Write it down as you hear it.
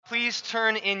Please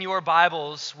turn in your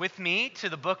Bibles with me to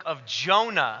the book of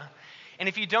Jonah. And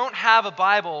if you don't have a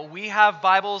Bible, we have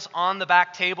Bibles on the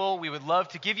back table. We would love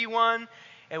to give you one.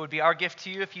 It would be our gift to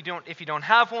you if you don't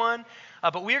have one.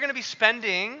 But we are going to be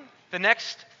spending the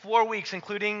next 4 weeks,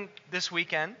 including this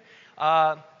weekend,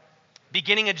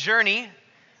 beginning a journey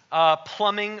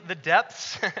plumbing the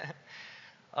depths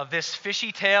of this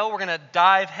fishy tale. We're going to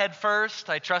dive head first.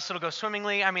 I trust it'll go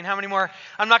swimmingly. I mean, how many more?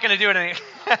 I'm not going to do it any.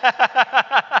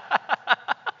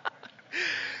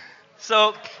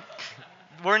 So,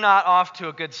 we're not off to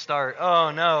a good start.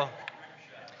 Oh, no.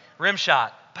 Rim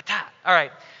shot. All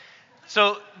right.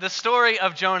 So, the story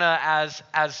of Jonah, as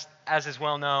is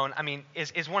well known,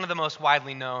 is one of the most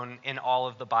widely known in all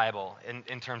of the Bible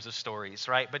in terms of stories,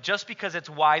 right? But just because it's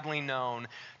widely known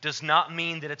does not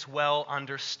mean that it's well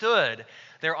understood.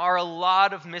 There are a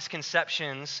lot of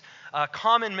misconceptions,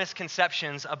 common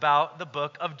misconceptions about the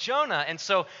book of Jonah. And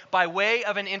so by way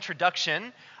of an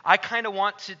introduction, I kind of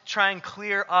want to try and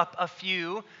clear up a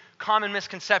few common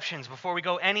misconceptions before we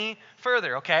go any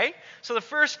further, okay? So the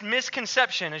first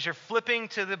misconception as you're flipping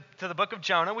to the book of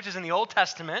Jonah, which is in the Old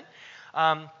Testament,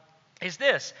 is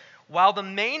this. While the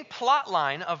main plot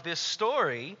line of this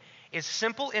story is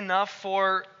simple enough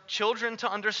for children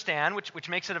to understand, which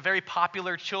makes it a very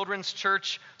popular children's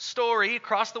church story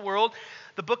across the world,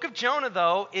 the book of Jonah,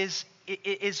 though, is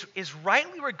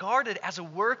rightly regarded as a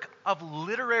work of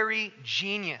literary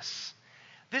genius.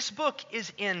 This book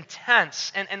is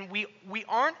intense, and we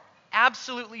aren't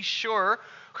absolutely sure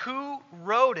who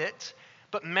wrote it,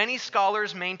 but many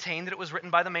scholars maintain that it was written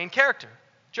by the main character,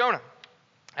 Jonah,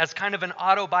 as kind of an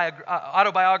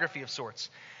autobiography of sorts.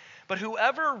 But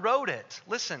whoever wrote it,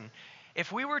 listen,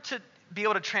 if we were to be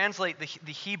able to translate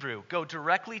the Hebrew, go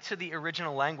directly to the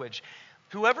original language,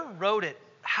 whoever wrote it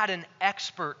had an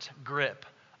expert grip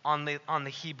on the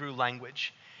Hebrew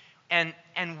language. And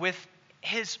with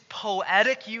his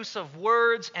poetic use of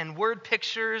words and word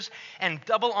pictures and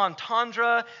double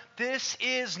entendre, this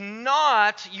is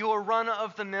not your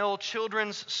run-of-the-mill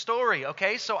children's story,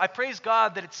 okay? So I praise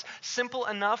God that it's simple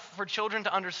enough for children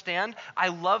to understand. I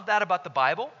love that about the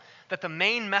Bible, that the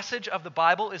main message of the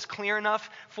Bible is clear enough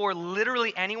for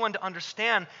literally anyone to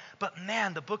understand. But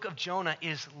man, the book of Jonah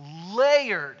is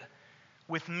layered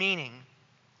with meaning.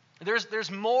 There's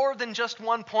more than just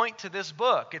one point to this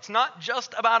book. It's not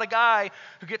just about a guy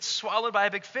who gets swallowed by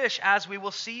a big fish, as we will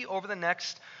see over the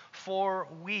next 4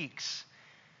 weeks.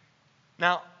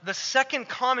 Now, the second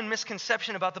common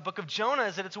misconception about the book of Jonah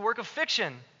is that it's a work of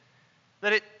fiction,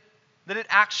 that it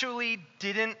actually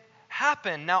didn't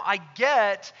happen. Now, I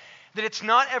get that it's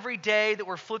not every day that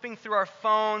we're flipping through our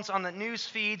phones on the news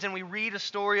feeds and we read a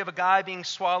story of a guy being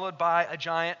swallowed by a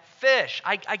giant fish.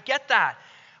 I get that.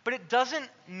 But it doesn't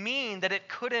mean that it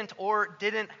couldn't or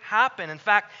didn't happen. In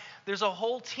fact, there's a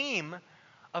whole team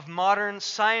of modern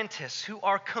scientists who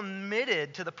are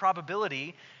committed to the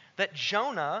probability that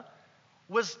Jonah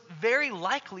was very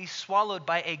likely swallowed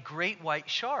by a great white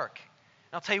shark.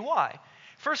 And I'll tell you why.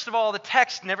 First of all, the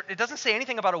text it doesn't say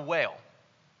anything about a whale.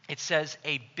 It says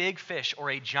a big fish or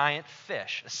a giant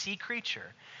fish, a sea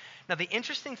creature. Now, the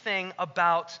interesting thing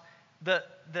about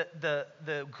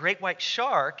the great white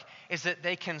shark is that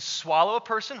they can swallow a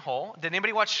person whole. Did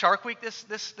anybody watch Shark Week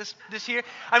this year?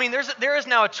 I mean, there is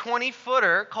now a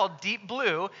 20-footer called Deep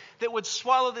Blue that would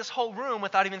swallow this whole room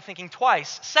without even thinking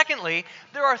twice. Secondly,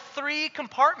 there are 3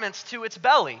 compartments to its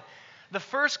belly. The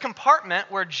first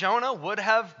compartment, where Jonah would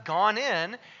have gone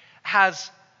in, has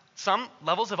some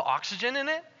levels of oxygen in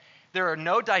it. There are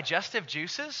no digestive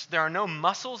juices. There are no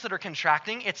muscles that are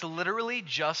contracting. It's literally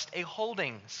just a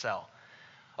holding cell.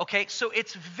 Okay, so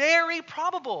it's very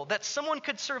probable that someone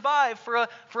could survive for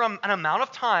an amount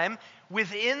of time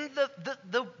within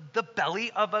the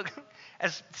belly of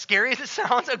as scary as it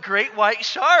sounds, a great white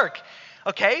shark.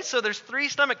 Okay, so there's 3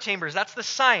 stomach chambers. That's the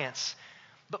science.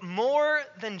 But more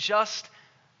than just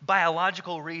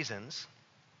biological reasons,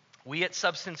 we at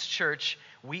Substance Church,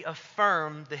 we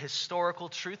affirm the historical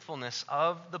truthfulness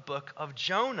of the book of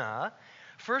Jonah,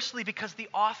 firstly because the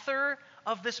author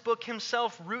of this book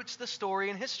himself roots the story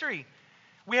in history.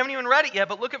 We haven't even read it yet,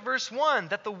 but look at verse 1,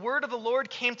 that the word of the Lord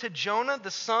came to Jonah,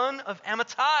 the son of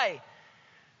Amittai.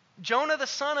 Jonah, the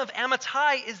son of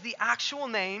Amittai, is the actual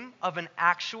name of an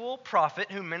actual prophet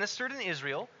who ministered in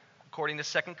Israel, according to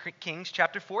 2 Kings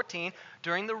chapter 14,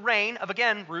 during the reign of,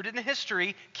 again, rooted in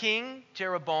history, King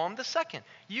Jeroboam II.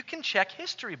 You can check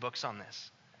history books on this,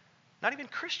 not even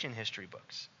Christian history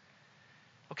books.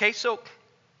 Okay, so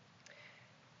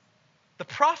the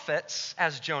prophets,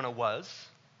 as Jonah was,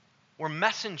 were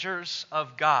messengers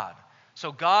of God.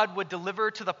 So God would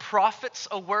deliver to the prophets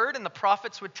a word, and the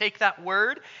prophets would take that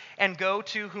word and go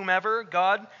to whomever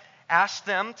God asked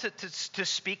them to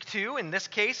speak to. In this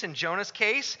case, in Jonah's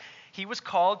case, he was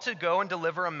called to go and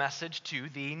deliver a message to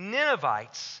the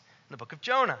Ninevites in the book of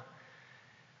Jonah.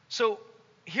 So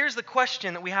here's the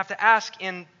question that we have to ask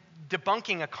in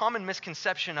debunking a common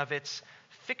misconception of its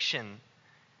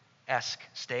fiction-esque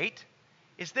state,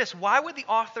 is this: why would the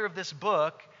author of this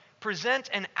book present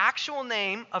an actual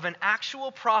name of an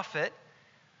actual prophet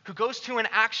who goes to an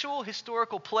actual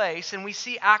historical place and we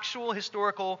see actual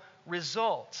historical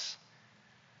results?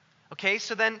 Okay,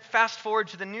 so then fast forward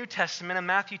to the New Testament in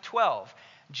Matthew 12.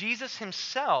 Jesus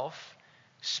himself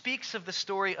speaks of the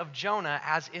story of Jonah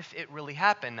as if it really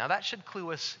happened. Now that should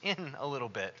clue us in a little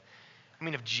bit. I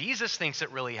mean, if Jesus thinks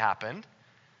it really happened,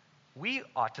 we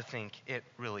ought to think it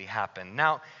really happened.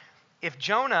 Now, if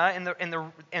Jonah, in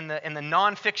the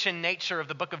nonfiction nature of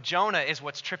the book of Jonah, is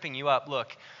what's tripping you up,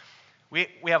 look, we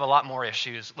have a lot more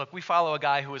issues. Look, we follow a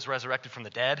guy who was resurrected from the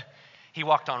dead. He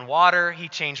walked on water. He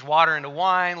changed water into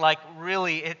wine. Like,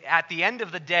 really, at the end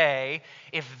of the day,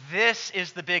 if this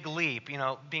is the big leap,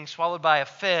 being swallowed by a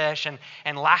fish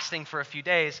and lasting for a few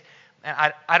days,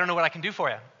 I don't know what I can do for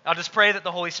you. I'll just pray that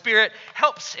the Holy Spirit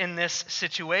helps in this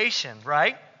situation,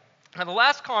 right? Now, the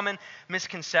last common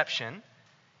misconception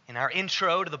in our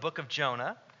intro to the book of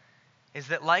Jonah is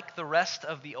that, like the rest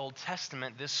of the Old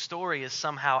Testament, this story is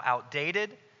somehow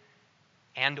outdated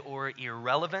and or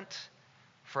irrelevant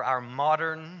for our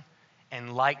modern,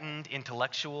 enlightened,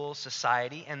 intellectual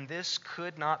society, and this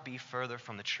could not be further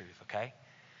from the truth, okay?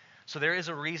 So there is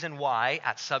a reason why,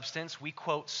 at Substance, we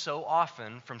quote so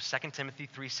often from 2 Timothy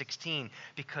 3:16,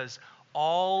 because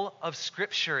all of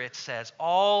Scripture, it says,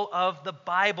 all of the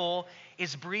Bible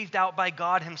is breathed out by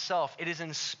God himself. It is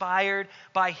inspired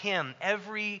by him.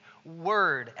 Every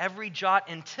word, every jot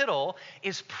and tittle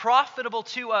is profitable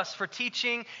to us for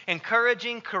teaching,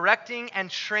 encouraging, correcting,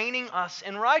 and training us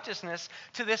in righteousness,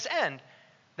 to this end,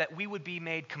 that we would be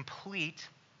made complete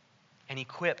and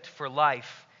equipped for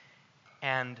life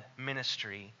and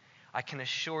ministry. I can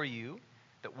assure you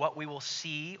that what we will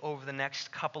see over the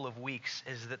next couple of weeks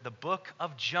is that the book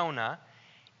of Jonah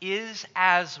is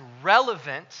as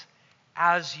relevant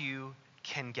as you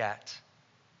can get.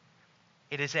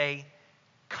 It is a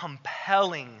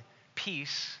compelling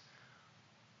piece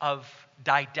of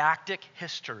didactic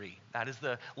history. That is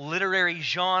the literary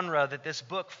genre that this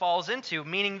book falls into,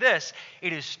 meaning this: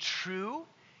 it is true,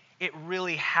 it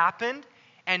really happened,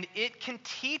 and it can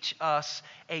teach us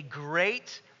a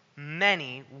great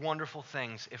many wonderful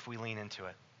things if we lean into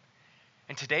it.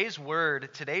 And today's word,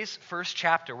 today's first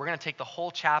chapter, we're going to take the whole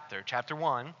chapter, chapter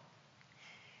 1,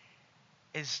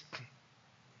 is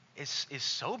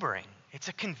sobering. It's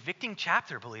a convicting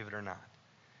chapter, believe it or not.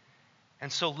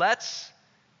 And so let's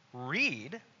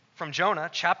read from Jonah,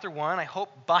 chapter 1. I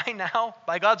hope by now,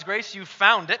 by God's grace, you've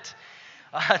found it,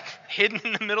 hidden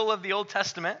in the middle of the Old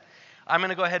Testament. I'm going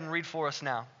to go ahead and read for us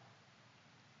now.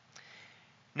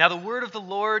 Now the word of the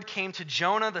Lord came to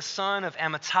Jonah, the son of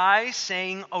Amittai,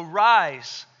 saying,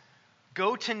 "Arise,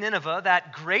 go to Nineveh,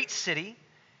 that great city,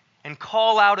 and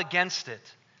call out against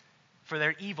it, for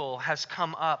their evil has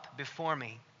come up before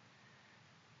me."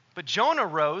 But Jonah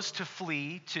rose to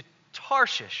flee to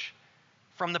Tarshish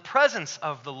from the presence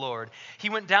of the Lord. He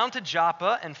went down to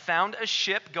Joppa and found a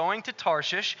ship going to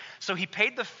Tarshish. So he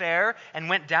paid the fare and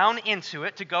went down into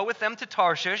it to go with them to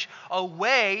Tarshish,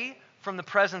 away from the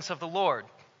presence of the Lord.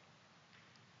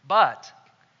 But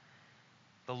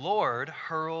the Lord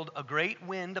hurled a great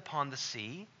wind upon the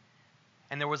sea,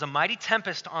 and there was a mighty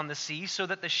tempest on the sea, so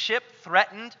that the ship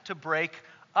threatened to break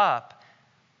up.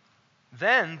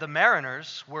 Then the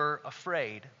mariners were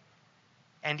afraid,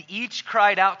 and each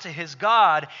cried out to his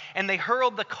God, and they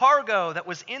hurled the cargo that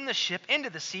was in the ship into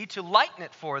the sea to lighten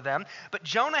it for them. But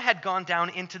Jonah had gone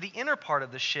down into the inner part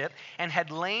of the ship and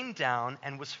had lain down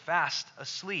and was fast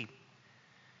asleep.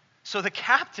 So the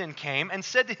captain came and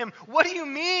said to him, "What do you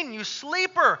mean, you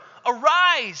sleeper?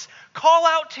 Arise, call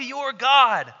out to your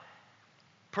God.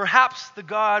 Perhaps the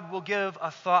God will give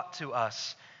a thought to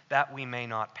us that we may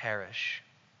not perish."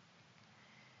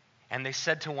 And they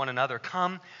said to one another,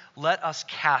 "Come, let us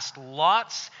cast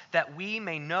lots that we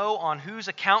may know on whose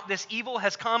account this evil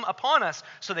has come upon us."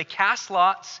 So they cast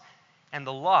lots, and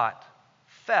the lot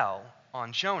fell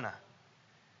on Jonah.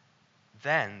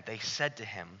 Then they said to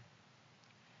him,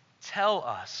 "Tell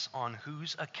us on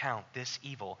whose account this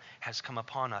evil has come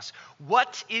upon us.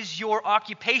 What is your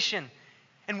occupation?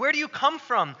 And where do you come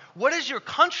from? What is your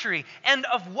country? And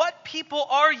of what people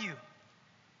are you?"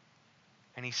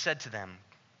 And he said to them,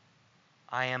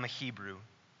 "I am a Hebrew,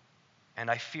 and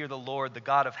I fear the Lord, the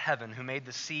God of heaven, who made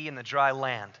the sea and the dry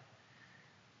land."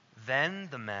 Then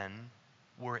the men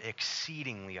were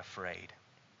exceedingly afraid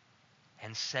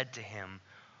and said to him,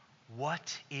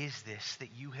 "What is this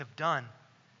that you have done?"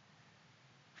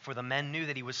 For the men knew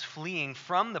that he was fleeing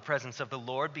from the presence of the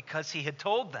Lord because he had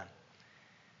told them.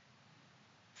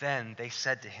 Then they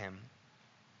said to him,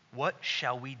 "What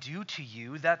shall we do to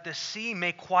you that the sea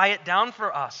may quiet down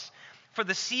for us?" For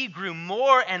the sea grew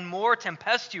more and more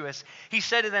tempestuous. He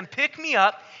said to them, "Pick me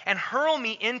up and hurl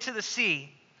me into the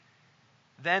sea.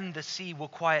 Then the sea will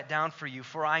quiet down for you,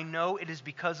 for I know it is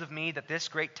because of me that this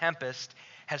great tempest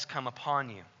has come upon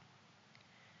you."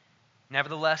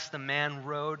 Nevertheless, the men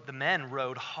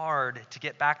rowed hard to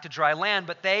get back to dry land,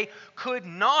 but they could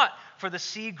not, for the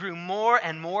sea grew more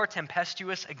and more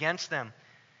tempestuous against them.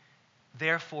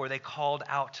 Therefore they called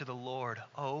out to the Lord,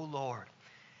 "O Lord,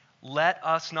 let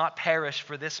us not perish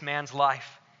for this man's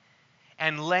life,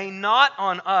 and lay not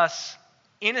on us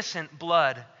innocent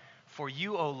blood, for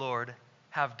you, O Lord,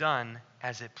 have done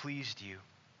as it pleased you."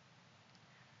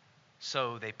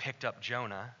 So they picked up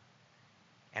Jonah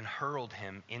and hurled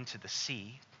him into the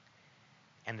sea,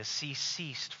 and the sea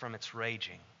ceased from its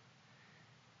raging.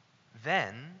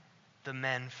 Then the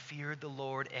men feared the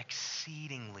Lord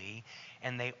exceedingly,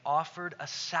 and they offered a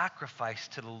sacrifice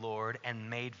to the Lord and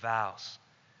made vows.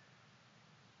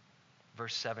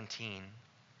 Verse 17,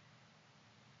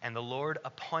 "And the Lord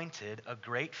appointed a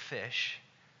great fish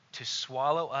to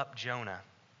swallow up Jonah.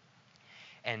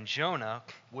 And Jonah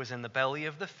was in the belly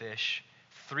of the fish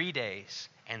 3 days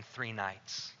and 3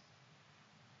 nights."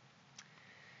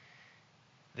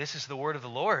 This is the word of the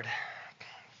Lord.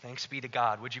 Thanks be to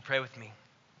God. Would you pray with me?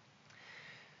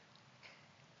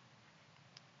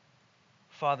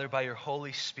 Father, by your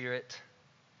Holy Spirit,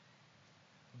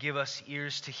 give us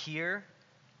ears to hear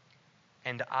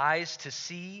and eyes to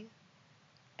see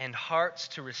and hearts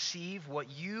to receive what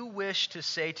you wish to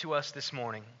say to us this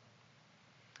morning.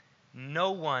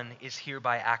 No one is here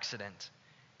by accident.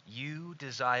 You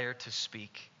desire to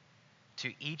speak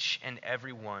to each and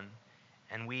every one,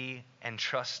 and we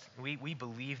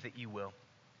believe that you will.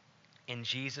 In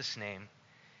Jesus' name,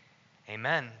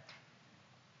 amen.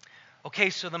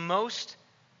 Okay, so the most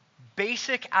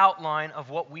basic outline of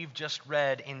what we've just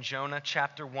read in Jonah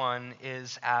chapter 1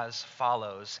 is as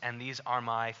follows, and these are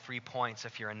my 3 points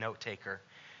if you're a note taker.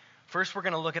 First, we're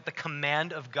going to look at the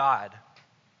command of God.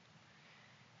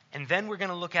 And then we're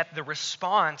going to look at the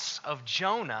response of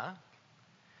Jonah.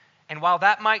 And while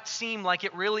that might seem like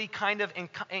it really kind of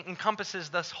encompasses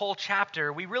this whole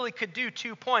chapter, we really could do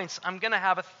 2 points. I'm going to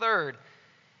have a third.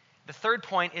 The third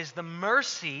point is the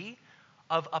mercy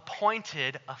of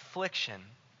appointed affliction.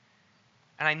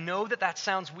 And I know that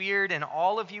sounds weird, and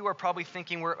all of you are probably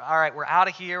thinking, we're out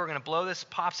of here, we're going to blow this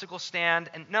popsicle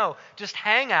stand. And no, just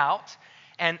hang out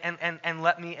and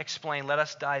let me explain. Let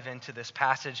us dive into this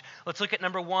passage. Let's look at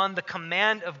number 1, the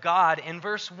command of God. In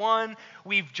verse 1,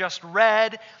 we've just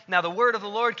read, "Now the word of the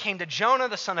Lord came to Jonah,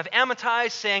 the son of Amittai,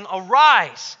 saying,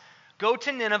 'Arise, go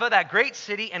to Nineveh, that great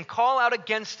city, and call out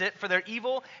against it, for their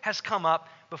evil has come up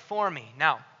before me.'"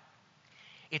 Now,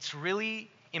 it's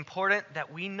really important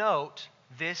that we note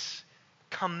this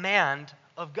command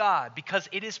of God, because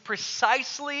it is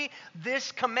precisely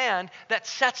this command that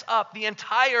sets up the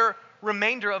entire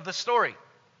remainder of the story.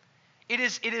 It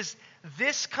is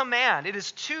this command, it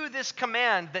is to this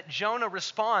command that Jonah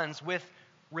responds with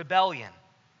rebellion.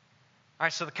 All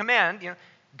right, so the command,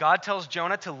 God tells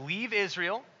Jonah to leave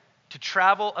Israel, to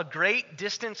travel a great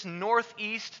distance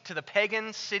northeast to the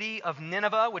pagan city of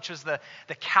Nineveh, which was the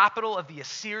capital of the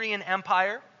Assyrian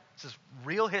Empire. This is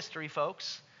real history,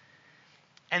 folks.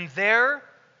 And there,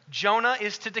 Jonah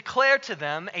is to declare to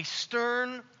them a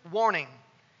stern warning.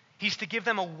 He's to give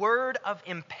them a word of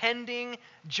impending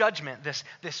judgment,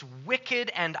 this wicked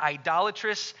and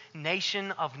idolatrous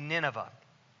nation of Nineveh.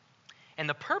 And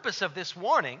the purpose of this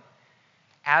warning,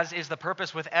 as is the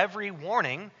purpose with every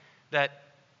warning that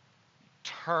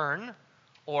turn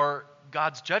or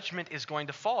God's judgment is going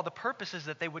to fall, the purpose is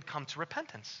that they would come to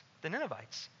repentance, the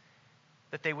Ninevites,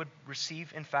 that they would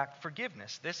receive, in fact,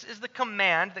 forgiveness. This is the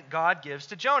command that God gives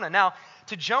to Jonah. Now,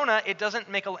 to Jonah, it doesn't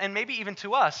make, and maybe even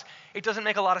to us, it doesn't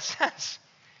make a lot of sense.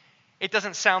 It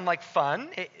doesn't sound like fun.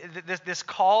 This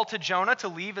call to Jonah to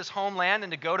leave his homeland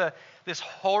and to go to this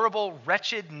horrible,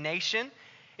 wretched nation,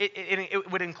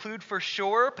 it would include for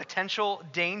sure potential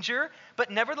danger, but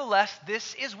nevertheless,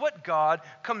 this is what God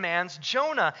commands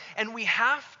Jonah. And we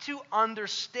have to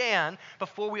understand,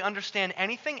 before we understand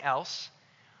anything else,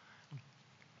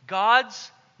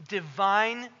 God's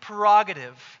divine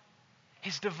prerogative,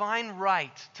 his divine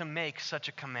right to make such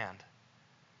a command.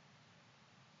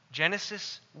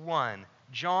 Genesis 1,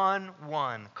 John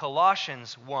 1,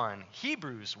 Colossians 1,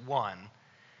 Hebrews 1,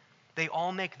 they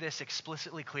all make this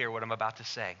explicitly clear what I'm about to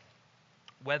say.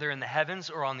 Whether in the heavens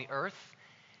or on the earth,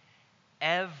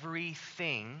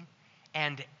 everything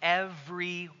and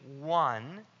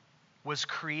everyone was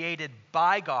created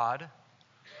by God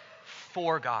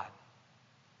for God.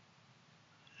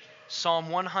 Psalm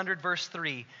 100 verse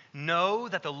 3, know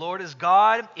that the Lord is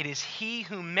God. It is He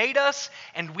who made us,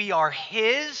 and we are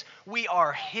His. We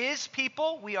are His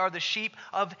people. We are the sheep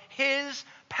of His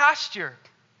pasture.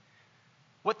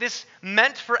 What this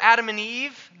meant for Adam and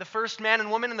Eve, the first man and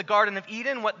woman in the Garden of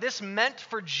Eden, what this meant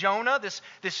for Jonah,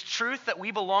 this truth that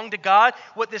we belong to God,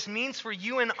 what this means for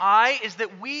you and I is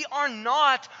that we are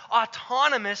not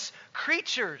autonomous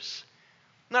creatures.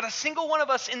 Not a single one of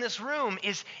us in this room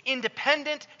is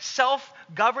independent,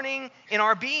 self-governing in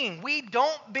our being. We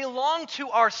don't belong to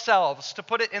ourselves, to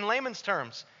put it in layman's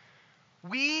terms.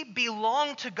 We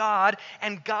belong to God,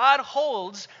 and God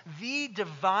holds the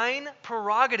divine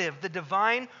prerogative, the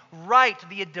divine right,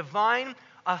 the divine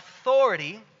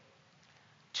authority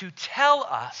to tell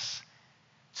us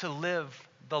to live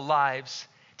the lives,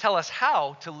 tell us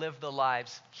how to live the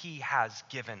lives He has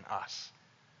given us.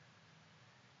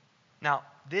 Now,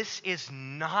 this is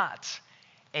not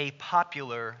a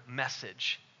popular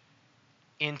message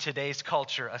in today's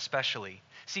culture especially.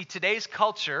 See, today's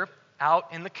culture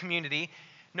out in the community,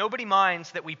 nobody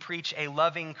minds that we preach a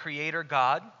loving creator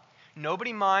God.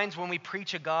 Nobody minds when we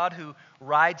preach a God who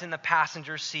rides in the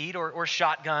passenger seat or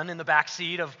shotgun in the back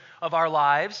seat of our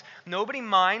lives. Nobody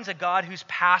minds a God who's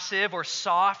passive or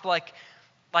soft like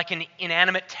an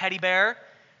inanimate teddy bear.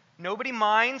 Nobody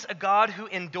minds a God who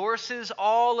endorses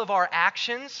all of our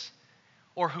actions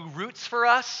or who roots for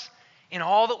us in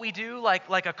all that we do,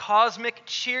 like a cosmic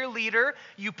cheerleader.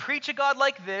 You preach a God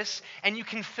like this, and you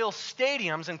can fill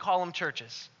stadiums and call them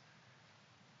churches.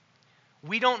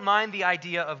 We don't mind the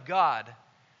idea of God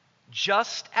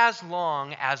just as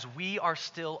long as we are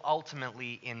still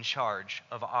ultimately in charge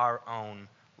of our own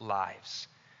lives.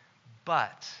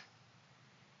 But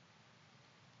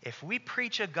if we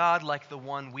preach a God like the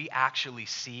one we actually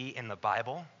see in the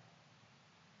Bible,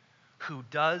 who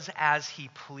does as He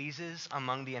pleases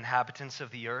among the inhabitants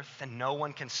of the earth, and no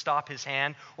one can stop His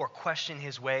hand or question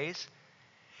His ways,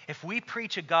 if we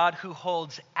preach a God who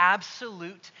holds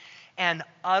absolute and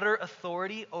utter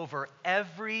authority over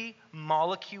every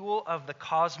molecule of the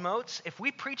cosmos, if we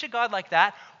preach a God like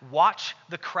that, watch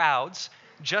the crowds,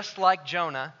 just like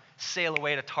Jonah, sail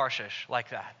away to Tarshish like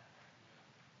that.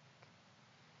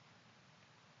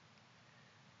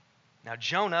 Now,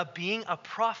 Jonah, being a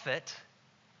prophet,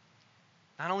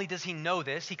 not only does he know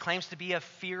this, he claims to be a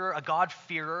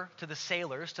God-fearer to the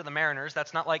sailors, to the mariners.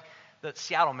 That's not like the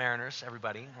Seattle Mariners,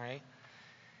 everybody, all right?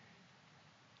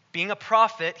 Being a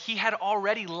prophet, he had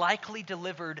already likely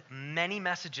delivered many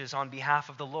messages on behalf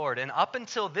of the Lord. And up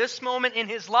until this moment in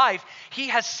his life, he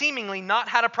has seemingly not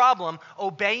had a problem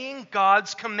obeying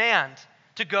God's command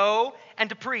to go and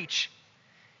to preach.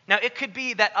 Now, it could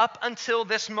be that up until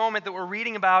this moment that we're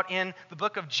reading about in the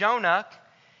book of Jonah,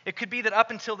 it could be that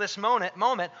up until this moment,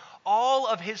 all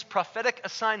of his prophetic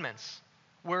assignments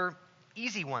were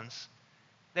easy ones.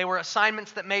 They were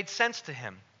assignments that made sense to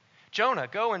him. Jonah,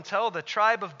 go and tell the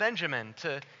tribe of Benjamin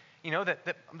to,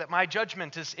 that my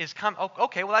judgment is come. Oh,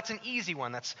 okay, well that's an easy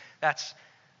one. That's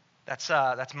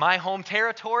my home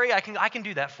territory. I can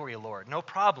do that for you, Lord. No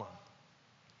problem.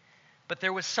 But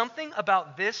there was something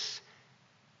about this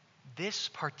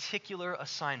particular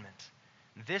assignment,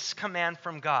 this command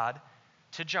from God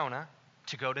to Jonah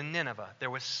to go to Nineveh. There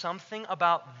was something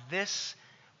about this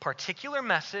particular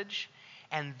message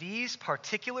and these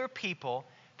particular people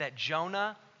that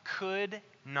Jonah could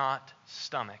not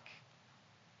stomach.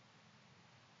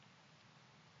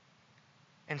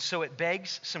 And so it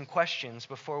begs some questions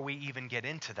before we even get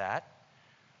into that.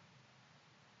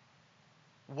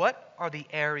 What are the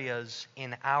areas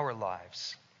in our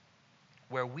lives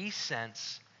where we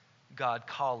sense God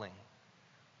calling,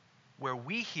 where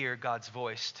we hear God's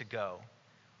voice to go,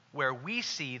 where we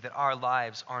see that our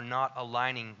lives are not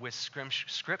aligning with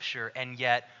Scripture, and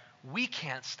yet we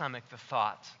can't stomach the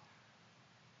thought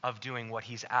of doing what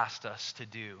He's asked us to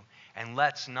do? And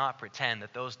let's not pretend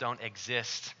that those don't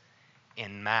exist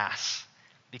in mass,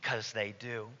 because they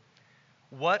do.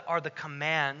 What are the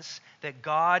commands that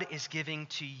God is giving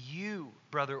to you,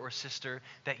 brother or sister,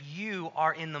 that you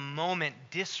are in the moment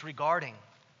disregarding?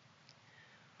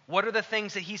 What are the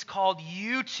things that He's called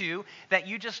you to that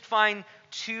you just find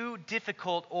too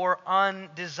difficult or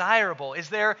undesirable? Is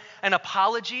there an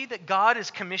apology that God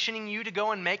is commissioning you to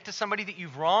go and make to somebody that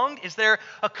you've wronged? Is there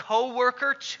a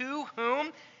coworker to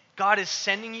whom God is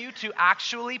sending you to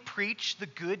actually preach the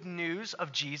good news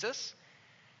of Jesus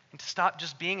and to stop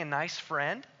just being a nice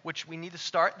friend, which we need to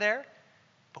start there,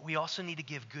 but we also need to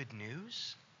give good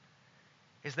news?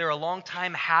 Is there a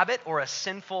long-time habit or a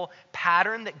sinful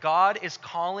pattern that God is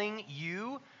calling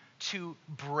you to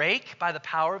break by the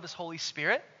power of His Holy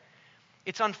Spirit?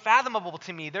 It's unfathomable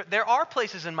to me. There are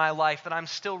places in my life that I'm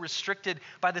still restricted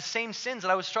by the same sins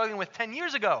that I was struggling with 10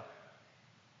 years ago.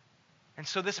 And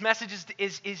so this message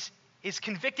is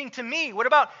convicting to me. What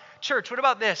about church? What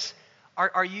about this?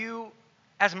 Are you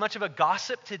as much of a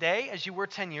gossip today as you were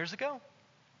 10 years ago?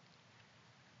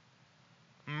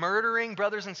 Murdering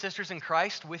brothers and sisters in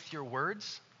Christ with your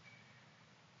words?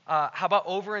 How about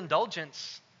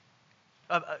overindulgence?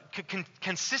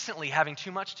 Consistently having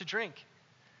too much to drink?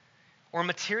 Or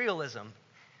materialism?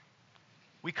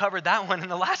 We covered that one in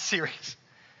the last series.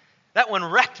 That one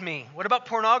wrecked me. What about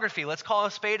pornography? Let's call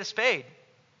a spade a spade.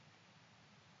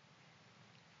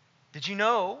 Did you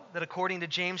know that according to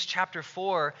James chapter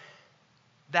 4,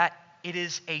 that it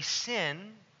is a sin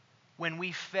when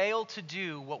we fail to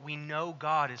do what we know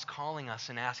God is calling us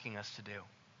and asking us to do?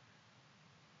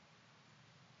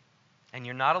 And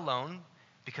you're not alone,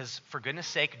 because for goodness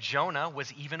sake, Jonah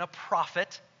was even a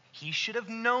prophet. He should have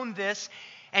known this,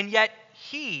 and yet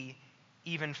he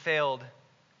even failed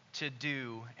to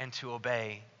do and to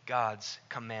obey God's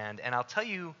command. And I'll tell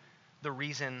you the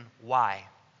reason why.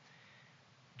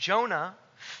 Jonah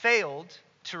failed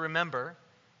to remember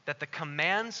that the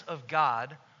commands of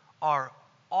God are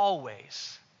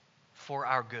always for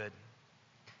our good.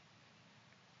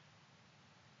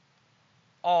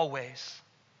 Always.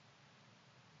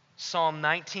 Psalm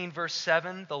 19, verse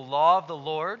 7, the law of the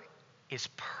Lord is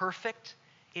perfect.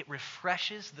 It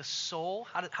refreshes the soul.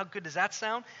 How good does that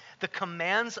sound? The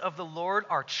commands of the Lord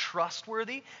are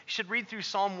trustworthy. You should read through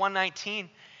Psalm 119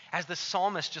 as the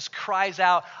psalmist just cries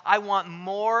out, I want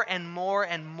more and more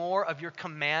and more of your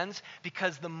commands,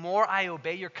 because the more I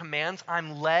obey your commands,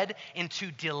 I'm led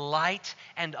into delight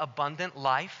and abundant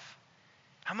life.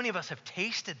 How many of us have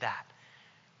tasted that?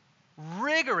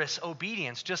 Rigorous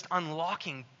obedience, just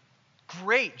unlocking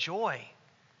great joy.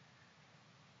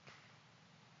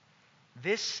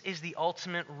 This is the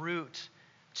ultimate route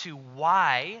to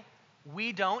why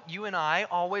you and I,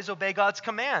 always obey God's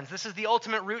commands. This is the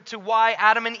ultimate route to why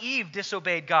Adam and Eve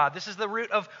disobeyed God. This is the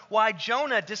root of why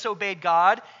Jonah disobeyed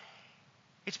God.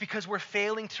 It's because we're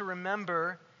failing to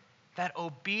remember that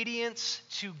obedience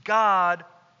to God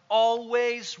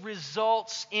always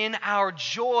results in our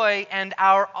joy and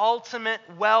our ultimate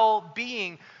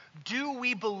well-being. Do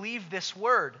we believe this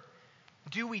word?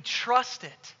 Do we trust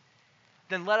it?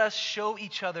 Then let us show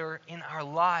each other in our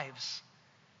lives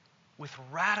with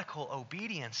radical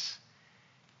obedience,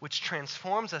 which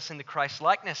transforms us into Christ's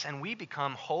likeness, and we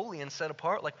become holy and set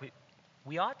apart like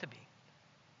we ought to be.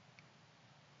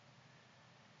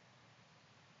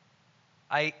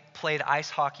 I played ice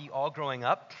hockey all growing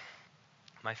up,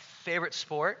 my favorite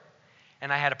sport,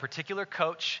 and I had a particular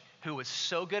coach who was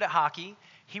so good at hockey.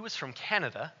 He was from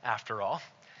Canada, after all.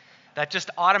 That just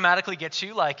automatically gets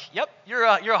you like, yep, you're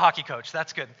a hockey coach.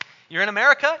 That's good. You're in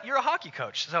America, you're a hockey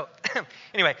coach. So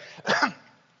anyway,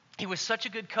 he was such a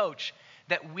good coach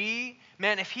that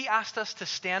if he asked us to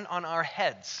stand on our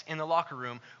heads in the locker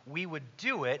room, we would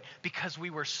do it because we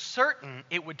were certain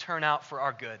it would turn out for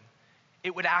our good.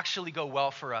 It would actually go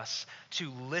well for us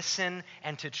to listen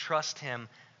and to trust him.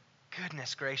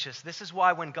 Goodness gracious, this is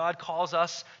why when God calls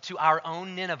us to our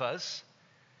own Ninevehs,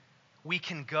 we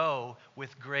can go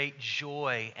with great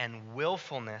joy and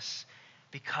willfulness,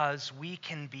 because we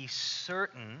can be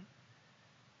certain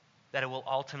that it will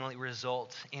ultimately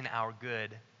result in our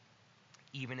good,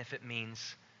 even if it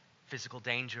means physical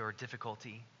danger or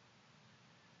difficulty.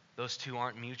 Those two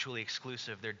aren't mutually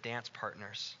exclusive, they're dance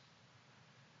partners.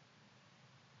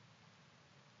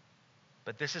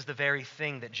 But this is the very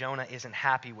thing that Jonah isn't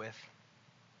happy with.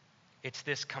 It's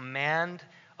this command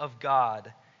of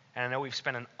God. And I know we've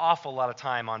spent an awful lot of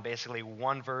time on basically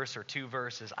one verse or two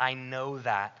verses. I know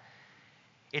that.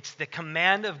 It's the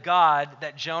command of God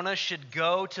that Jonah should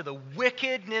go to the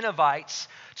wicked Ninevites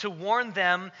to warn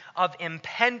them of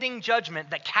impending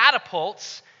judgment that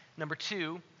catapults, number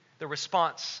two, the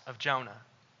response of Jonah.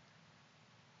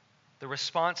 The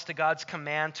response to God's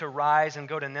command to rise and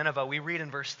go to Nineveh. We read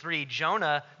in verse 3,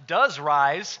 Jonah does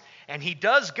rise and he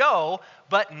does go,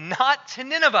 but not to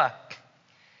Nineveh.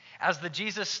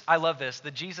 I love this,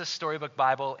 the Jesus Storybook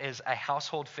Bible is a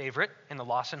household favorite in the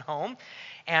Lawson home.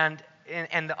 And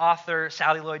the author,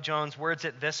 Sally Lloyd-Jones, words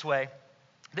it this way,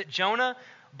 that Jonah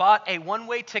bought a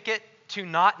one-way ticket to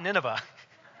not Nineveh.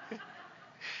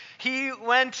 He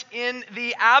went in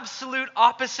the absolute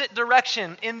opposite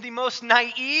direction, in the most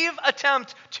naive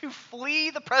attempt to flee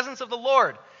the presence of the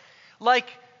Lord. Like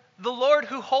the Lord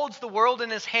who holds the world in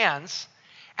his hands,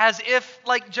 as if,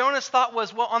 like Jonah's thought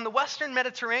was, well, on the Western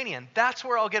Mediterranean, that's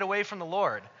where I'll get away from the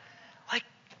Lord. Like,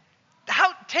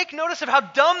 take notice of how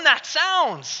dumb that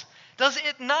sounds. Does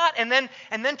it not? And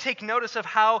then take notice of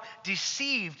how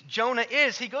deceived Jonah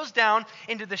is. He goes down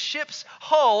into the ship's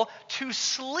hull to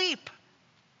sleep.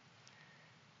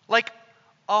 Like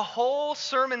a whole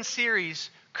sermon series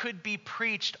could be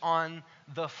preached on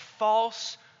the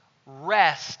false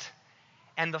rest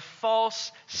and the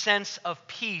false sense of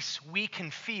peace we can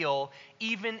feel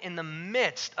even in the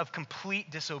midst of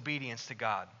complete disobedience to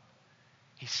God.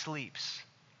 He sleeps.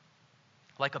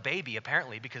 Like a baby,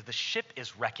 apparently, because the ship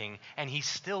is wrecking and he's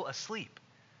still asleep.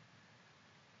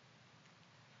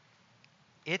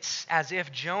 It's as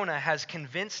if Jonah has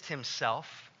convinced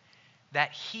himself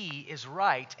that he is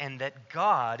right and that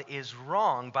God is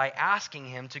wrong by asking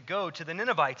him to go to the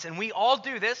Ninevites. And we all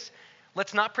do this.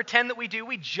 Let's not pretend that we do.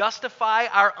 We justify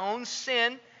our own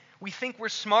sin. We think we're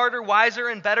smarter, wiser,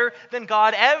 and better than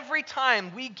God every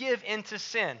time we give into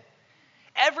sin.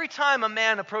 Every time a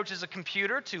man approaches a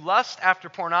computer to lust after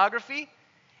pornography,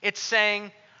 it's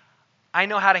saying, I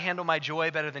know how to handle my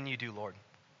joy better than you do, Lord.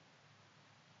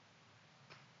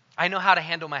 I know how to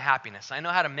handle my happiness. I know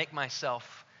how to make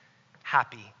myself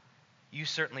happy. You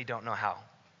certainly don't know how.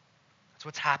 That's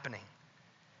what's happening.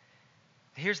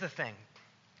 Here's the thing.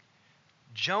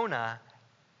 Jonah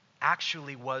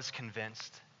actually was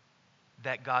convinced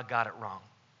that God got it wrong.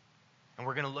 And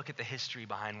we're going to look at the history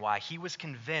behind why. He was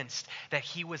convinced that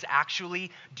he was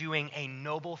actually doing a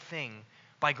noble thing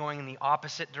by going in the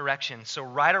opposite direction. So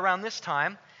right around this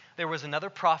time, there was another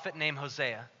prophet named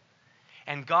Hosea.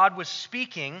 And God was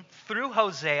speaking through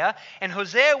Hosea, and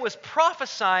Hosea was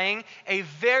prophesying a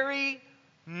very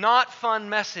not fun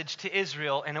message to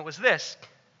Israel, and it was this: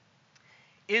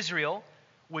 Israel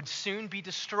would soon be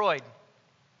destroyed,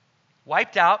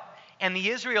 wiped out, and the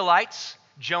Israelites,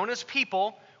 Jonah's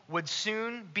people, would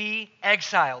soon be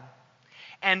exiled.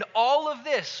 And all of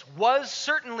this was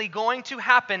certainly going to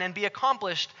happen and be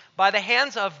accomplished by the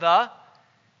hands of the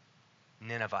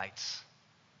Ninevites.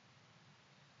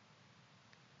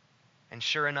 And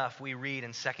sure enough, we read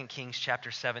in 2 Kings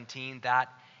chapter 17, that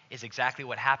is exactly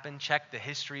what happened. Check the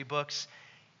history books.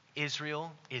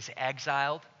 Israel is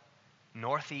exiled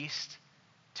northeast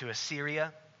to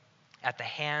Assyria at the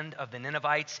hand of the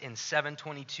Ninevites in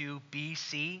 722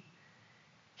 BC.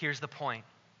 Here's the point.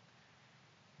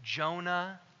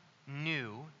 Jonah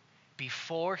knew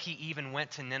before he even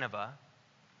went to Nineveh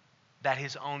that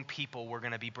his own people were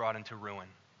going to be brought into ruin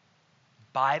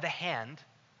by the hand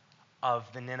of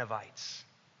the Ninevites.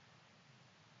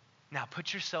 Now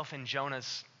put yourself in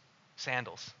Jonah's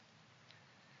sandals.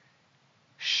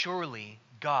 Surely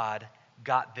God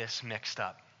got this mixed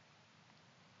up.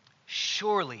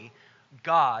 Surely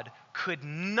God could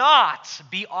not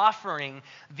be offering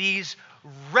these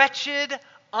wretched,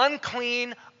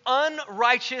 unclean,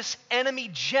 unrighteous enemy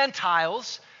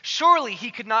Gentiles, surely he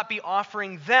could not be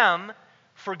offering them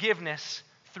forgiveness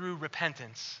through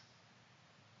repentance.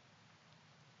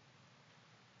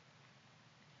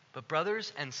 But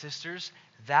brothers and sisters,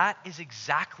 that is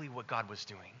exactly what God was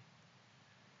doing.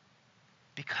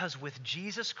 Because with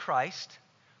Jesus Christ,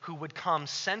 who would come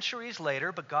centuries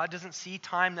later, but God doesn't see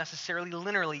time necessarily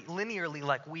linearly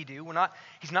like we do.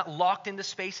 He's not locked into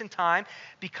space and time,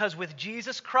 because with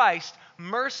Jesus Christ,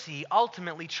 mercy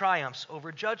ultimately triumphs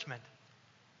over judgment.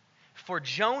 For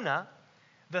Jonah,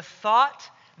 the thought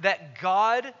that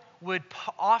God would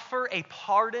offer a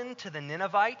pardon to the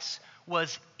Ninevites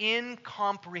was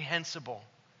incomprehensible.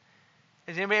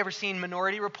 Has anybody ever seen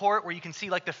Minority Report, where you can see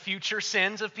like the future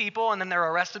sins of people and then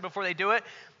they're arrested before they do it?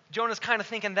 Jonah's kind of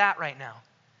thinking that right now.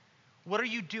 What are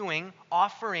you doing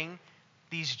offering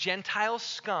these Gentile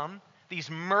scum, these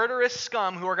murderous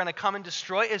scum who are going to come and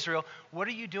destroy Israel? What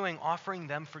are you doing offering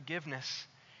them forgiveness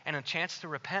and a chance to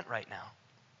repent right now?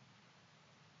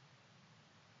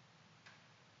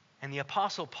 And the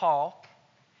Apostle Paul,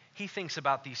 he thinks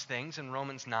about these things in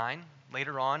Romans 9,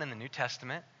 later on in the New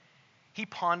Testament. He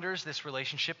ponders this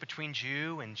relationship between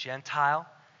Jew and Gentile,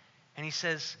 and he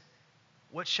says,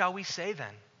 what shall we say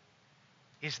then?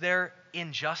 Is there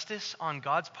injustice on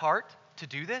God's part to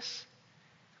do this?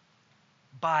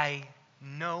 By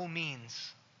no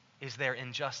means is there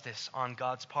injustice on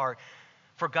God's part.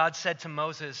 For God said to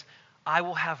Moses, I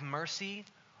will have mercy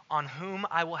on whom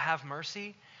I will have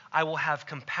mercy. I will have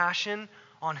compassion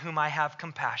on whom I have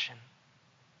compassion.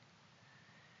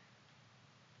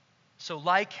 So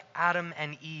like Adam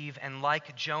and Eve and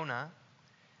like Jonah,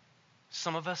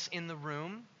 some of us in the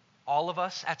room, all of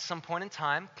us at some point in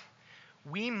time,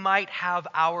 we might have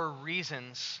our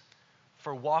reasons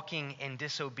for walking in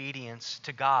disobedience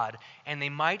to God, and they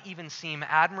might even seem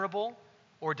admirable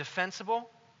or defensible.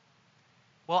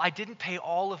 Well, I didn't pay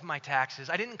all of my taxes.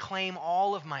 I didn't claim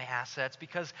all of my assets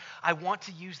because I want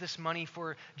to use this money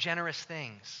for generous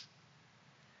things.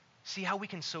 See how we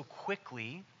can so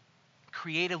quickly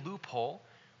create a loophole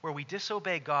where we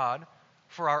disobey God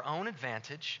for our own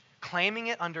advantage, claiming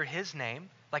it under His name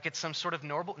like it's some sort of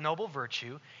noble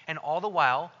virtue, and all the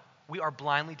while we are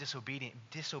blindly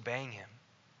disobeying Him.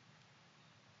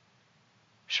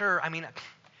 Sure, I mean,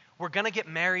 we're going to get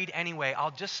married anyway.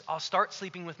 I'll start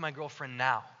sleeping with my girlfriend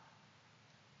now.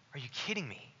 Are you kidding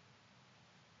me?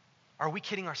 Are we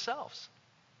kidding ourselves?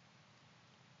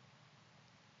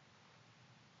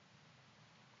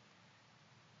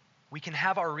 We can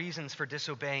have our reasons for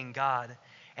disobeying God,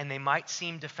 and they might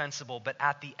seem defensible, but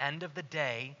at the end of the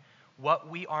day, what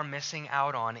we are missing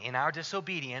out on in our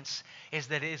disobedience is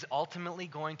that it is ultimately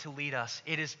going to lead us.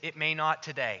 It may not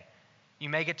today. You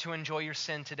may get to enjoy your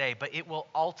sin today, but it will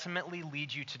ultimately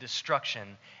lead you to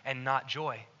destruction and not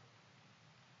joy.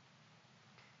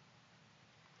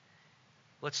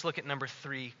 Let's look at number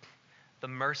 3, the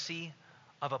mercy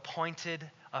of appointed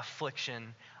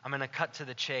affliction. I'm going to cut to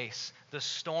the chase. The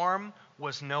storm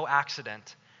was no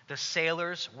accident. The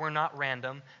sailors were not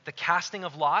random. The casting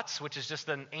of lots, which is just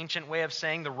an ancient way of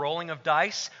saying the rolling of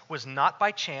dice, was not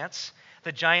by chance.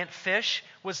 The giant fish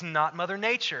was not Mother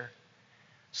Nature.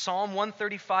 Psalm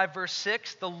 135, verse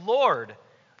 6, the Lord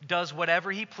does whatever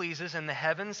He pleases in the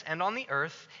heavens and on the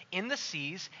earth, in the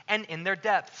seas and in their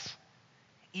depths.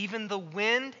 Even the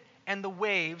wind and the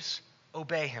waves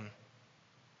obey Him.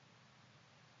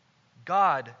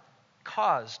 God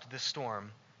caused the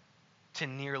storm to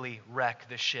nearly wreck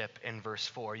the ship in verse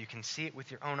 4. You can see it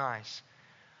with your own eyes.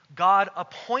 God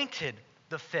appointed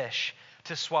the fish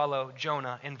to swallow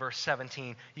Jonah in verse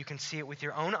 17. You can see it with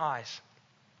your own eyes.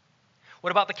 What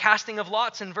about the casting of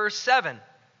lots in verse 7?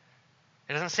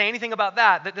 It doesn't say anything about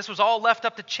that this was all left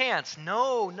up to chance.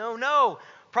 No.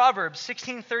 Proverbs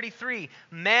 16:33,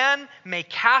 man may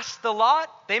cast the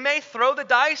lot, they may throw the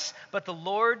dice, but the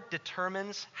Lord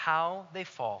determines how they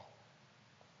fall.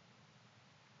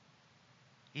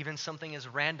 Even something as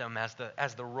random as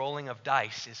the rolling of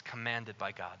dice is commanded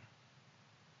by God.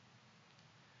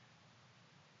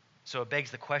 So it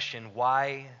begs the question,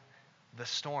 why the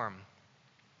storm?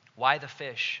 Why the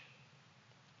fish?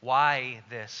 Why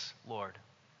this, Lord?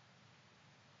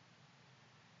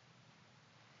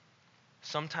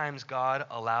 Sometimes God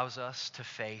allows us to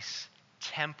face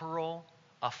temporal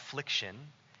affliction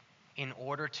in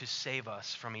order to save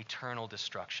us from eternal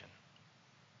destruction.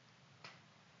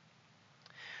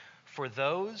 For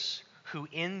those who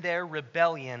in their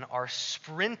rebellion are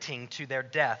sprinting to their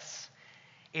deaths,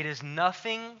 it is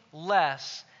nothing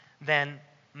less than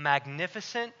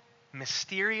magnificent,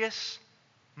 mysterious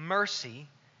mercy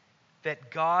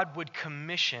that God would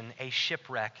commission a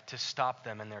shipwreck to stop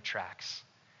them in their tracks.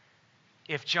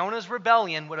 If Jonah's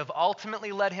rebellion would have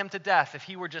ultimately led him to death, if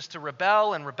he were just to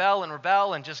rebel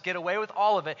and just get away with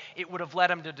all of it, it would have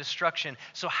led him to destruction.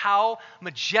 So how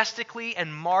majestically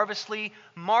and marvelously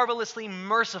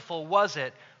merciful was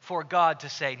it for God to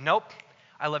say, nope,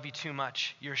 I love you too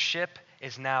much. Your ship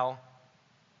is now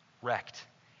wrecked.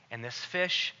 And this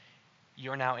fish,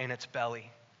 you're now in its belly.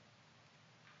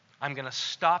 I'm going to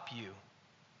stop you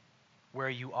where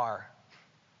you are.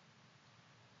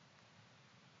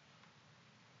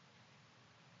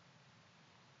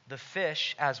 The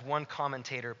fish, as one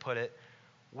commentator put it,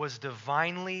 was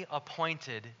divinely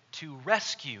appointed to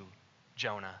rescue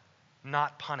Jonah,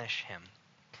 not punish him.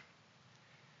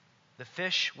 The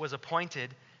fish was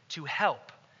appointed to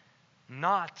help,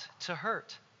 not to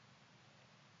hurt.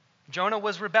 Jonah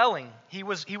was rebelling. He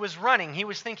was running. He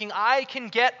was thinking, I can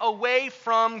get away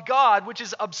from God, which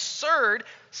is absurd.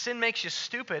 Sin makes you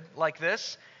stupid like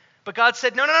this. But God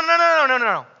said,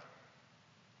 no.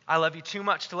 I love you too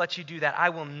much to let you do that. I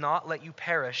will not let you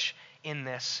perish in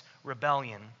this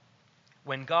rebellion.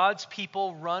 When God's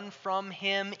people run from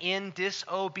Him in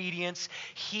disobedience,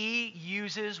 He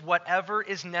uses whatever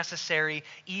is necessary,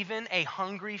 even a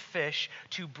hungry fish,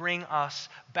 to bring us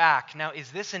back. Now,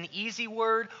 is this an easy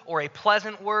word or a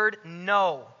pleasant word?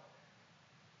 No.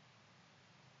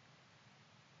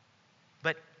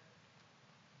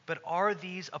 But are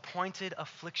these appointed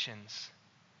afflictions,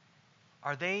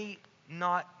 are they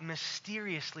not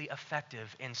mysteriously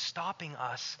effective in stopping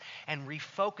us and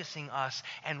refocusing us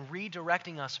and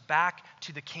redirecting us back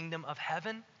to the kingdom of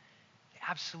heaven? They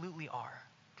absolutely are.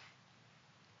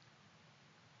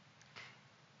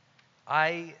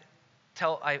 I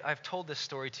I've told this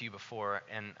story to you before,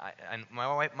 and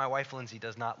my wife Lindsay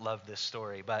does not love this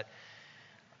story, but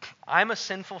I'm a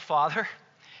sinful father,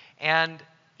 and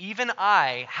even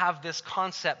I have this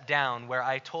concept down where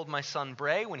I told my son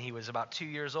Bray when he was about 2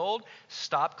 years old,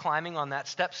 stop climbing on that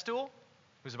step stool.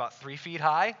 It was about 3 feet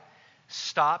high.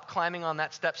 Stop climbing on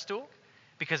that step stool,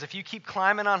 because if you keep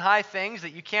climbing on high things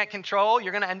that you can't control,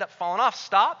 you're going to end up falling off.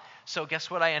 Stop. So guess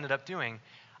what I ended up doing?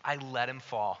 I let him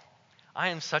fall. I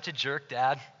am such a jerk,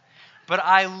 Dad. But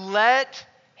I let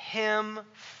him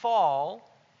fall.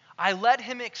 I let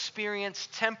him experience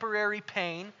temporary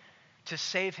pain to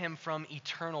save him from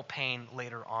eternal pain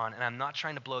later on. And I'm not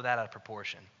trying to blow that out of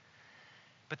proportion.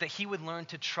 But that he would learn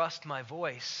to trust my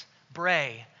voice.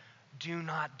 Bray, do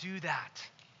not do that.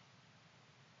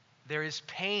 There is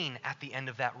pain at the end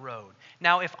of that road.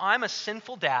 Now, if I'm a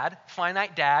sinful dad,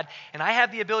 finite dad, and I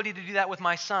have the ability to do that with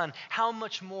my son, how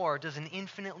much more does an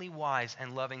infinitely wise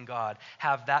and loving God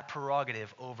have that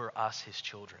prerogative over us, his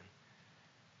children?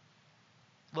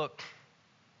 Look,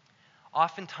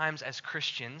 oftentimes as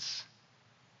Christians,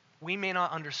 we may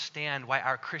not understand why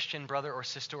our Christian brother or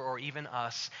sister or even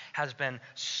us has been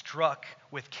struck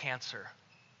with cancer.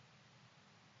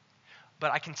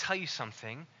 But I can tell you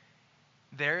something.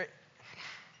 There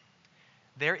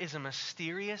is a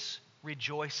mysterious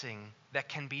rejoicing that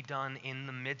can be done in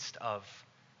the midst of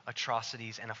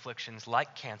atrocities and afflictions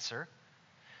like cancer.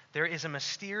 There is a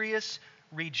mysterious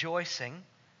rejoicing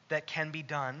that can be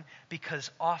done because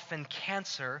often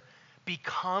cancer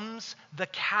becomes the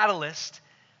catalyst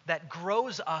that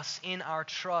grows us in our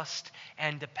trust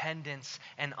and dependence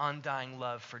and undying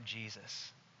love for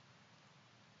Jesus.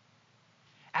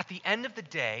 At the end of the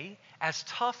day, as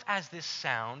tough as this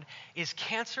sounds, is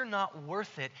cancer not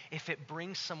worth it if it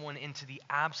brings someone into the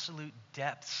absolute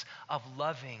depths of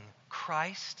loving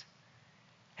Christ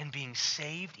and being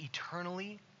saved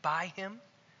eternally by him?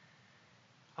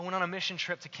 I went on a mission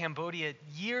trip to Cambodia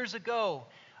years ago.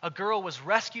 A girl was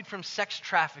rescued from sex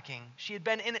trafficking. She had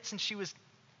been in it since she was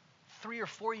 3 or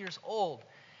 4 years old.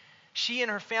 She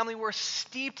and her family were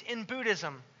steeped in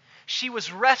Buddhism. She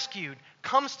was rescued,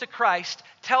 comes to Christ,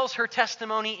 tells her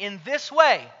testimony in this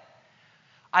way: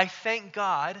 I thank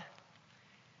God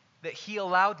that he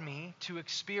allowed me to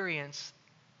experience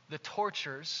the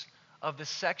tortures of the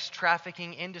sex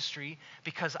trafficking industry,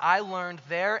 because I learned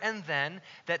there and then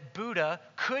that Buddha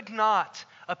could not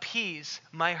appease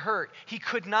my hurt. He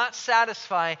could not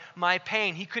satisfy my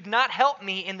pain. He could not help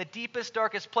me in the deepest,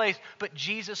 darkest place, but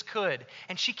Jesus could.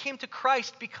 And she came to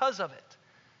Christ because of it.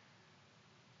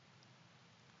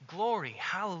 Glory,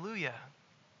 hallelujah.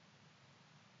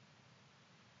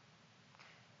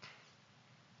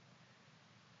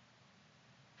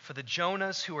 For the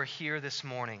Jonahs who are here this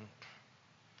morning,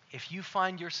 if you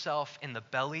find yourself in the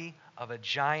belly of a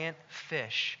giant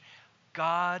fish,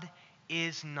 God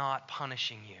is not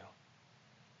punishing you.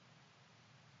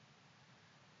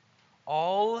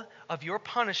 All of your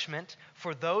punishment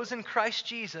for those in Christ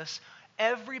Jesus,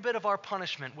 every bit of our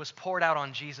punishment was poured out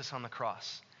on Jesus on the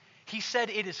cross. He said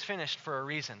it is finished for a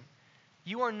reason.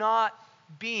 You are not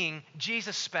being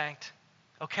Jesus spanked,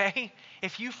 okay?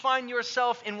 If you find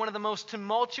yourself in one of the most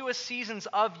tumultuous seasons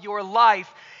of your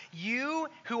life, you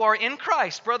who are in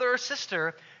Christ, brother or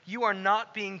sister, you are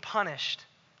not being punished.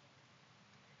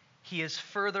 He is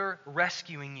further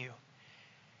rescuing you.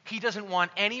 He doesn't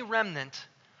want any remnant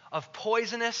of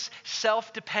poisonous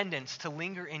self-dependence to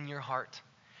linger in your heart.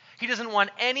 He doesn't want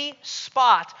any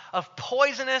spot of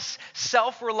poisonous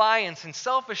self-reliance and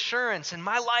self-assurance and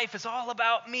my life is all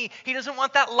about me. He doesn't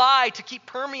want that lie to keep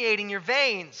permeating your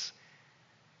veins.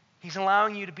 He's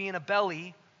allowing you to be in a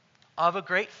belly of a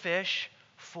great fish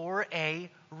for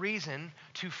a reason,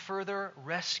 to further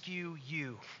rescue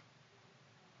you.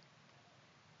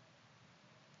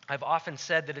 I've often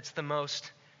said that it's the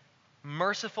most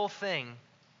merciful thing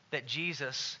that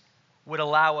Jesus would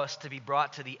allow us to be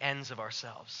brought to the ends of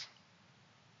ourselves.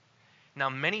 Now,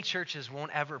 many churches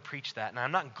won't ever preach that, and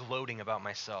I'm not gloating about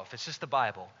myself. It's just the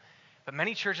Bible. But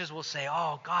many churches will say,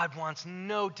 oh, God wants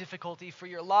no difficulty for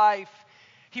your life.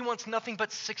 He wants nothing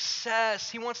but success.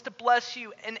 He wants to bless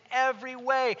you in every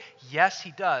way. Yes,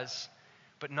 he does,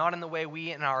 but not in the way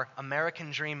we in our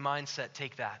American dream mindset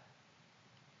take that.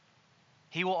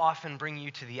 He will often bring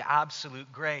you to the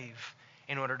absolute grave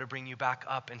in order to bring you back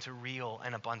up into real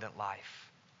and abundant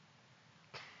life.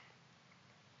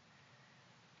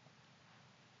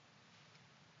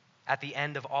 At the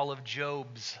end of all of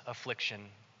Job's affliction,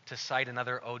 to cite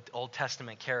another Old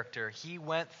Testament character, he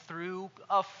went through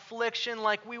affliction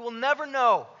like we will never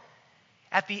know.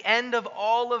 At the end of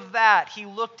all of that, he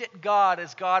looked at God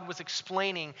as God was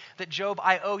explaining that, Job,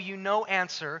 I owe you no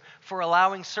answer for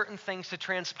allowing certain things to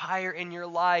transpire in your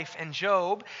life. And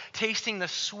Job, tasting the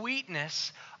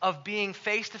sweetness of being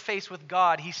face to face with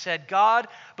God, he said, God,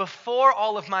 before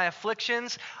all of my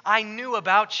afflictions, I knew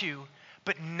about you.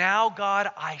 But now, God,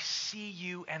 I see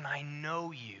you and I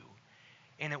know you.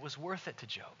 And it was worth it to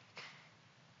Job.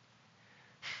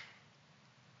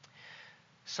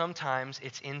 Sometimes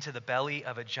it's into the belly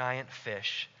of a giant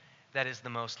fish that is the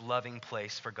most loving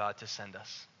place for God to send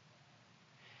us.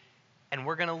 And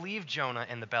we're going to leave Jonah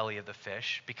in the belly of the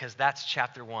fish because that's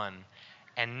chapter 1.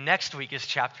 And next week is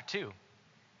chapter 2.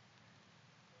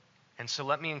 And so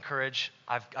let me encourage,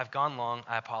 I've gone long,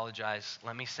 I apologize.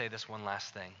 Let me say this one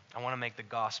last thing. I want to make the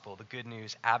gospel, the good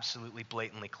news, absolutely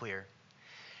blatantly clear.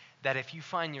 That if you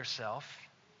find yourself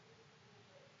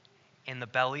in the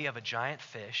belly of a giant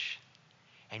fish,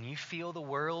 and you feel the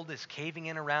world is caving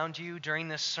in around you during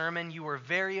this sermon, you are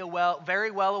very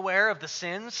well aware of the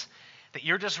sins that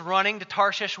you're just running to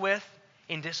Tarshish with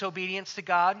in disobedience to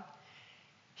God,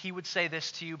 he would say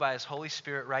this to you by his Holy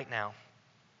Spirit right now,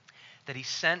 that he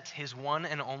sent his one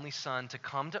and only Son to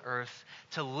come to earth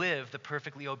to live the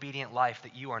perfectly obedient life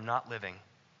that you are not living,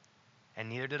 and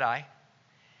neither did I.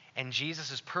 And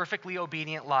Jesus' perfectly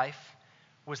obedient life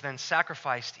was then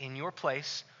sacrificed in your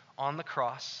place on the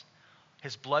cross.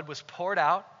 His blood was poured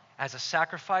out as a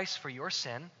sacrifice for your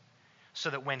sin, so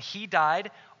that when he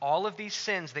died, all of these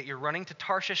sins that you're running to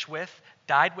Tarshish with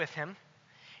died with him.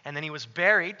 And then he was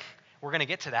buried. We're going to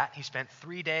get to that. He spent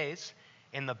 3 days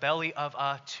in the belly of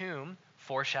a tomb.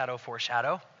 Foreshadow.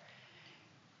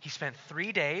 He spent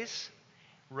 3 days,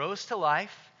 rose to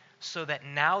life, so that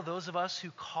now those of us who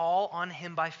call on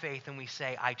him by faith and we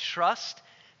say, I trust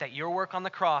that your work on the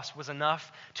cross was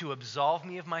enough to absolve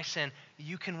me of my sin,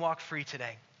 you can walk free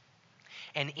today.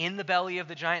 And in the belly of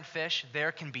the giant fish,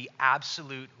 there can be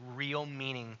absolute real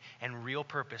meaning and real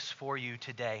purpose for you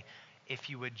today if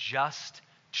you would just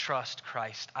trust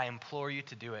Christ. I implore you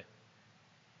to do it.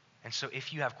 And so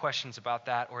if you have questions about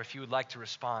that, or if you would like to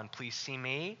respond, please see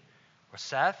me or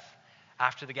Seth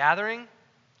after the gathering.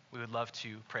 We would love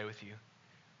to pray with you.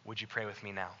 Would you pray with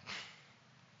me now?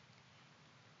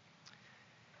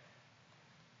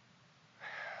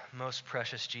 Most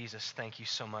precious Jesus, thank you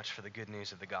so much for the good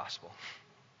news of the gospel.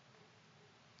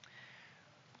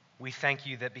 We thank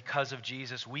you that because of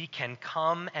Jesus, we can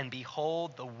come and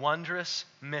behold the wondrous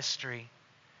mystery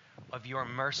of your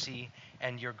mercy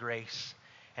and your grace.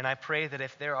 And I pray that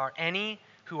if there are any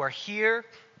who are here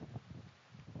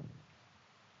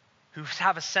who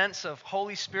have a sense of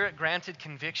Holy Spirit granted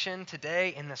conviction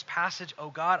today in this passage,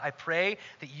 oh God, I pray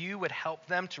that you would help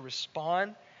them to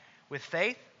respond with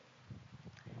faith,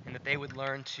 and that they would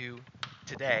learn to,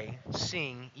 today,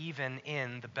 sing even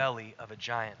in the belly of a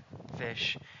giant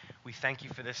fish. We thank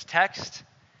you for this text.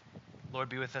 Lord,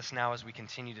 be with us now as we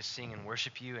continue to sing and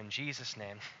worship you in Jesus'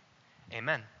 name.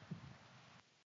 Amen.